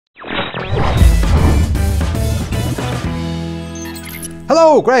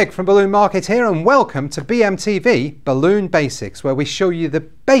Hello, Greg from Balloon Market here, and welcome to BMTV Balloon Basics, where we show you the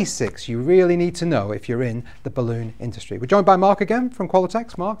basics you really need to know if you're in the balloon industry. We're joined by Mark again from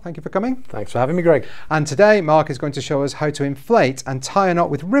Qualatex. Mark, thank you for coming. Thanks for having me, Greg. And today, Mark is going to show us how to inflate and tie a knot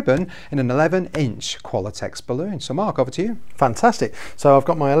with ribbon in an 11-inch Qualatex balloon. So Mark, over to you. Fantastic. So I've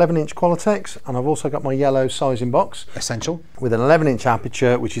got my 11-inch Qualatex, and I've also got my yellow sizing box. Essential. With an 11-inch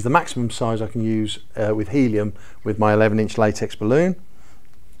aperture, which is the maximum size I can use with helium with my 11-inch latex balloon.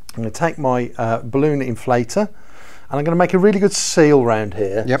 I'm going to take my balloon inflator, and I'm going to make a really good seal around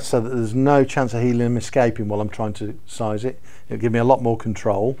here, so that there's no chance of helium escaping while I'm trying to size it. It'll give me a lot more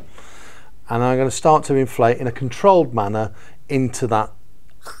control. And I'm going to start to inflate in a controlled manner into that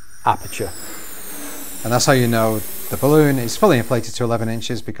aperture. And that's how you know the balloon is fully inflated to 11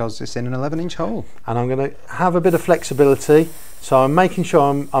 inches, because it's in an 11-inch hole. And I'm going to have a bit of flexibility, so I'm making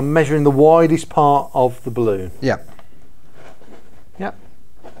sure I'm measuring the widest part of the balloon. Yep.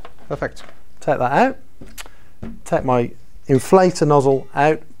 Perfect. Take that out. Take my inflator nozzle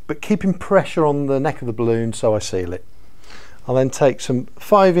out, but keeping pressure on the neck of the balloon so I seal it. I'll then take some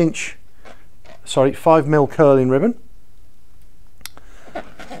 5 mil curling ribbon, and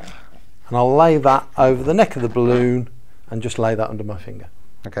I'll lay that over the neck of the balloon and just lay that under my finger.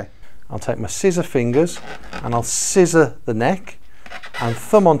 Okay. I'll take my scissor fingers and I'll scissor the neck and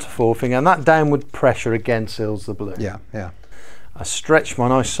thumb onto forefinger, and that downward pressure again seals the balloon. Yeah. I stretch my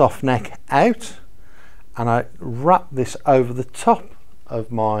nice soft neck out, and I wrap this over the top of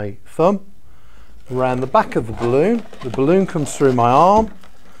my thumb around the back of the balloon. The balloon comes through my arm.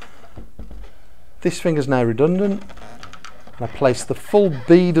 This finger's now redundant, and I place the full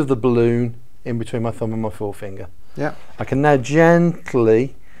bead of the balloon in between my thumb and my forefinger. Yeah. I can now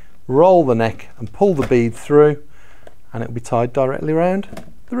gently roll the neck and pull the bead through, and it will be tied directly around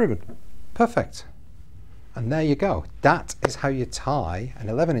the ribbon. Perfect. And there you go. That is how you tie an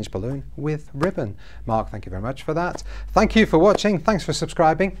 11-inch balloon with ribbon. Mark, thank you very much for that. Thank you for watching. Thanks for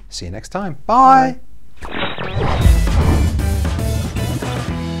subscribing. See you next time. Bye.